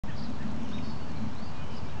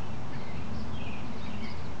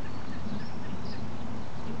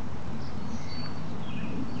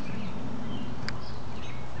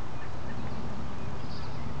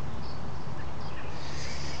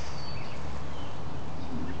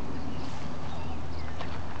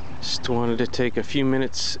Just wanted to take a few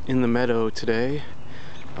minutes in the meadow today.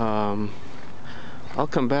 I'll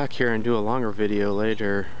come back here and do a longer video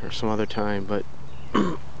later or some other time, but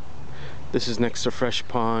this is next to Fresh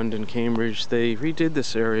Pond in Cambridge. They redid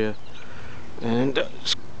this area, and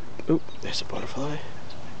oh, there's a butterfly.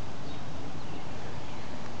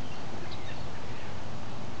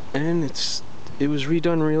 And it was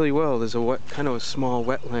redone really well. There's a kind of a small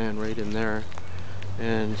wetland right in there,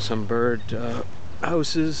 and some bird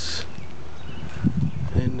houses,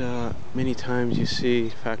 and many times you see, in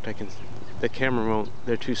fact the camera won't,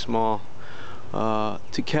 they're too small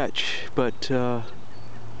to catch, but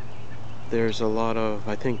there's a lot of,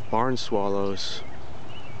 I think, barn swallows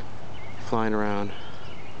flying around.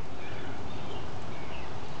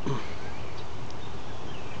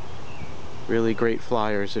 Really great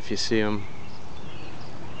flyers if you see them.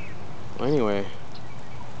 Well, anyway,